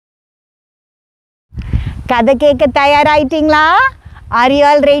கதை கேட்க தயாராயிட்டீங்களா? Are you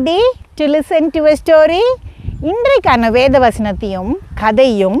all ready to listen to a story? இன்றைக்கான வேத வசனத்தையும்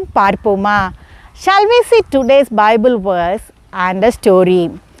கதையும் பார்ப்போமா? Shall we see today's Bible verse and a story?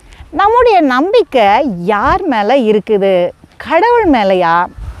 நம்முடைய நம்பிக்கை யார் மேலே இருக்குது? கடவுள் மேலையா?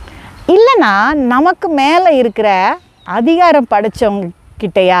 இல்லைனா நமக்கு மேலே இருக்கிற அதிகாரம் படைச்சவங்க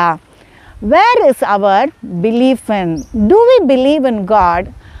கிட்டையா? Where is our belief in? Do we believe in God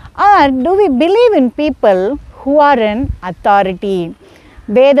or do we believe in people who are in authority?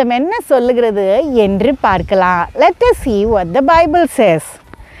 வேதம் என்ன சொல்லுகிறது என்று பார்க்கலாம். Let us see what the Bible says.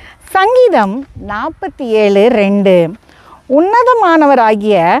 சங்கீதம் 47:2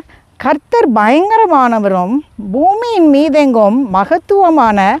 உன்னதமானவராகிய கர்த்தர் பயங்கரமானவரும் பூமியின் மீதெங்கும்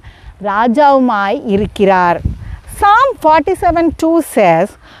மகத்துவமான ராஜாவுமாய் இருக்கிறார். Psalm 47:2 says,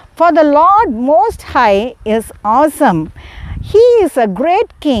 For the Lord Most High is awesome. He is a great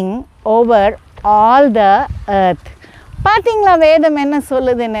king over all the earth. பார்த்தீங்களா வேதம் என்ன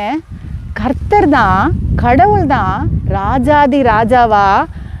சொல்லுதுன்னு? கர்த்தர் தான், கடவுள் தான் ராஜாதி ராஜாவா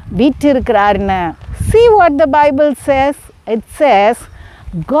வீற்றிருக்கிறாருன்னு. See what the Bible says. It says,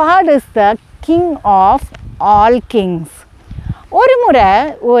 God is the king of all kings. ஒரு முறை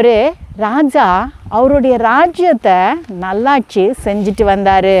ஒரு ராஜா அவருடைய ராஜ்யத்தை நல்லாட்சி செஞ்சுட்டு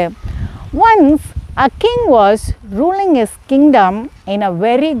வந்தார். Once a king was ruling his kingdom in a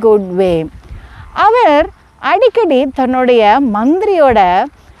very good way. அவர் அடிக்கடி தன்னுடைய மந்திரியோட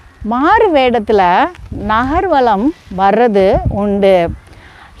மாறு வேடத்தில் நகர்வலம் வர்றது உண்டு.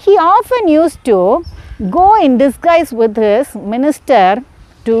 He often used to go in disguise with his minister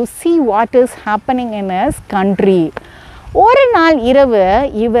to see what is happening in his country. ஒரு நாள் இரவு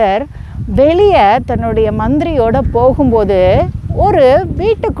இவர் வெளியே தன்னுடைய மந்திரியோட போகும்போது ஒரு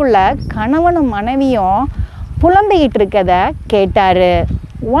வீட்டுக்குள்ளே கணவனும் மனைவியும் புலம்பிக்கிட்டு இருக்கதை கேட்டார்.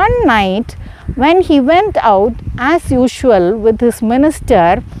 One night when he went out as usual with his minister,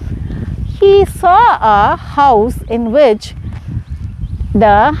 he saw a house in which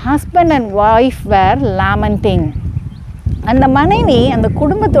the husband and wife were lamenting. அந்த மனைவி அந்த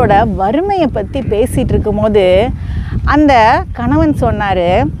குடும்பத்தோட வறுமையை பற்றி பேசிகிட்டு இருக்கும்போது அந்த கணவன் சொன்னார்,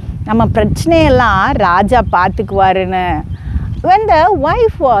 நம்ம பிரச்சனையெல்லாம் ராஜா பார்த்துக்குவாருன்னு. When the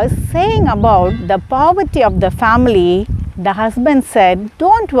wife was saying about the poverty of the family, the husband said,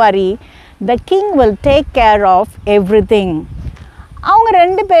 Don't worry, the king will take care of everything. அவங்க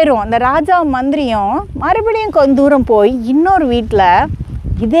ரெண்டு பேரும், அந்த ராஜாவும் மந்திரியும் மறுபடியும் கொஞ்சம் தூரம் போய் இன்னொரு வீட்டில்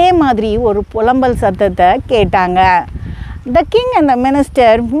இதே மாதிரி ஒரு புலம்பல் சத்தத்தை கேட்டாங்க. The king and the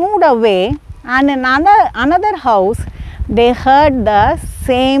minister moved away, and in another house they heard the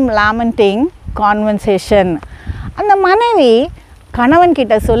same lamenting conversation. அந்த மனைவி கணவன்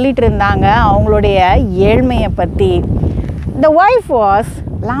கிட்ட சொல்லிட்டு இருந்தாங்க அவங்களுடைய ஏழ்மையை பற்றி. The wife was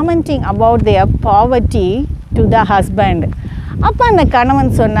lamenting about their poverty to the husband. அப்போ அந்த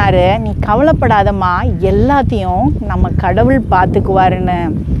கணவன் சொன்னார், நீ கவலைப்படாதம்மா, எல்லாத்தையும் நம்ம கடவுள் பார்த்துக்குவாருன்னு.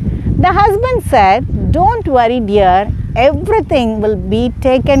 The husband said, Don't worry dear, everything will be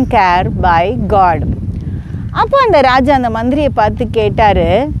taken care by God. அப்போ அந்த ராஜா அந்த மந்திரியை பார்த்து கேட்டார்,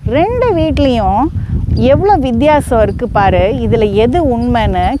 ரெண்டு வீட்லேயும் எவ்வளோ வித்தியாசம் இருக்குது பாரு, இதில் எது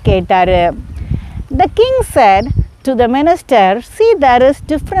உண்மைன்னு கேட்டார். The king said to the minister, See, there is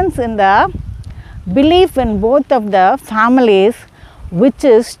difference in the belief in both of the families, which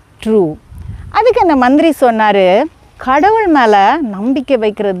is true. அதுக்கு அந்த மந்திரி சொன்னார், கடவுள் மேலே நம்பிக்கை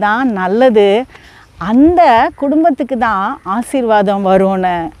வைக்கிறது தான் நல்லது, அந்த குடும்பத்துக்கு தான் ஆசீர்வாதம்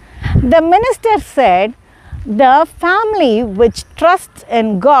வரும்னு. The minister said, The family which trusts in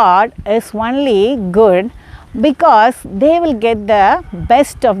God is only good because they will get the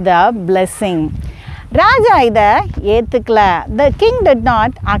best of the blessing. ராஜா இதை ஏற்றுக்கல. The king did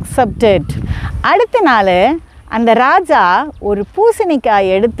not accept it. அடுத்த நாள் அந்த ராஜா ஒரு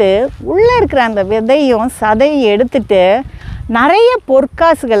பூசணிக்காய் எடுத்து உள்ளே இருக்கிற அந்த விதையும் சதையும் எடுத்துட்டு நிறைய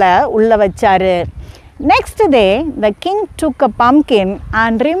பொற்காசுகளை உள்ளே வச்சார். Next day, the king took a pumpkin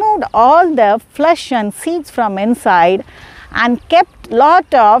and removed all the flesh and seeds from inside and kept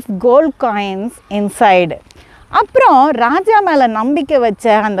lot of gold coins inside. அப்புறம் ராஜா மேலே நம்பிக்கை வச்ச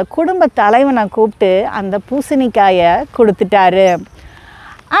அந்த குடும்ப தலைவனை கூப்பிட்டு அந்த பூசணிக்காயை கொடுத்துட்டாரு.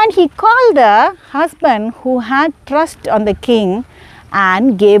 And he called the husband who had trust on the king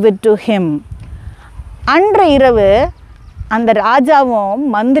and gave it to him. அன்று இரவு அந்த ராஜாவும்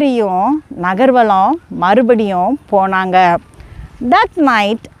மந்திரியும் நகர்வலம் மறுபடியும் போனாங்க. That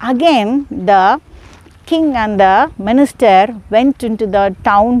night again the king and the minister went into the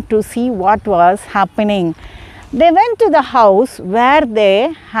town to see what was happening. They went to the house where they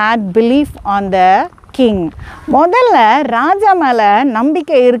had belief on the king. முதல்ல ராஜா மேலே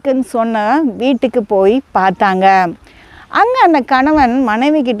நம்பிக்கை இருக்குன்னு சொன்ன வீட்டுக்கு போய் பார்த்தாங்க. அங்கே அந்த கணவன்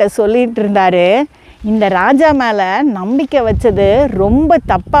மனைவி கிட்ட சொல்லிட்டு இருந்தார், இந்த ராஜா மேலே நம்பிக்கை வச்சது ரொம்ப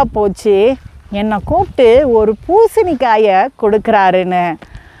தப்பாக போச்சு, என்னை கூப்பிட்டு ஒரு பூசணிக்காயை கொடுக்குறாருன்னு.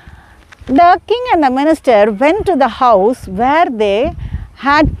 The king and the minister went to the house where they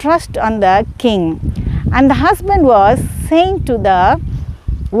had trust on the king. And the husband was saying to the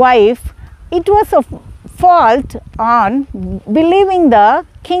wife, it was a fault on believing the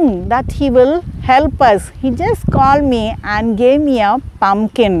king that he will help us. He just called me and gave me a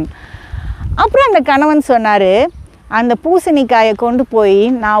pumpkin. அப்புறம் அந்த கணவன் சொன்னார், அந்த பூசணிக்காயை கொண்டு போய்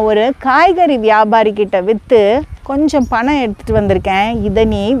நான் ஒரு காய்கறி வியாபாரிக்கிட்ட விற்று கொஞ்சம் பணம் எடுத்துகிட்டு வந்திருக்கேன், இதை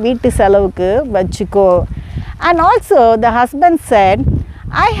நீ வீட்டு செலவுக்கு வச்சுக்கோ. And also the husband said,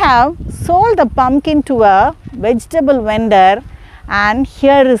 I have sold the pumpkin to a vegetable vendor and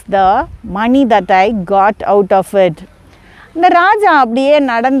here is the money that I got out of it. இந்த ராஜா அப்படியே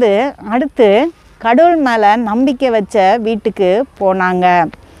நடந்து அடுத்து கடவுள் மேலே நம்பிக்கை வச்ச வீட்டுக்கு போனாங்க.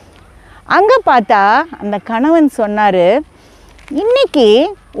 அங்கே பார்த்தா அந்த கணவன் சொன்னார், இன்றைக்கி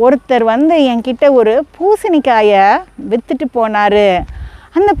ஒருத்தர் வந்து என்கிட்ட ஒரு பூசணிக்காயை விற்றுட்டு போனார்.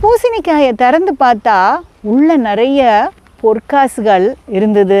 அந்த பூசணிக்காயை திறந்து பார்த்தா உள்ள நிறைய பொற்காசுகள்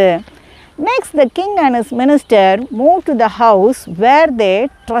இருந்தது. Next, the king and his minister moved to the house where they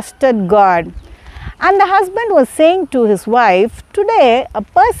trusted God. And the husband was saying to his wife, today a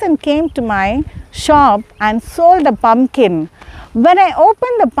person came to my shop and sold a pumpkin. When I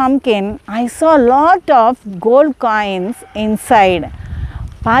opened the pumpkin, I saw a lot of gold coins inside.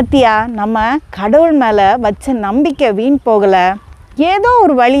 பாத்தியா, நம்ம கடவுள் மேலே வச்ச நம்பிக்கை வீண் போகலை, ஏதோ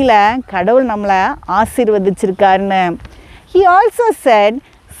ஒரு வழியில் கடவுள் நம்மளை ஆசீர்வதிச்சிருக்காருன்னு. He also said,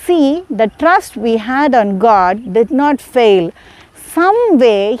 see, the trust we had on God did not fail. Some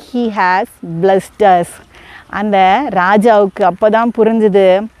way he has blessed us. அந்த ராஜாவுக்கு அப்போ தான் புரிஞ்சுது,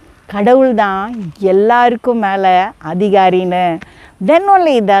 கடவுள் தான் எல்லாருக்கும் மேலே அதிகாரின்னு. Then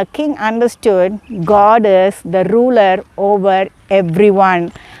only the king understood God is the ruler over everyone.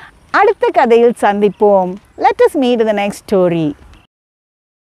 அடுத்த கதையில் சந்திப்போம். Let us meet in the next story.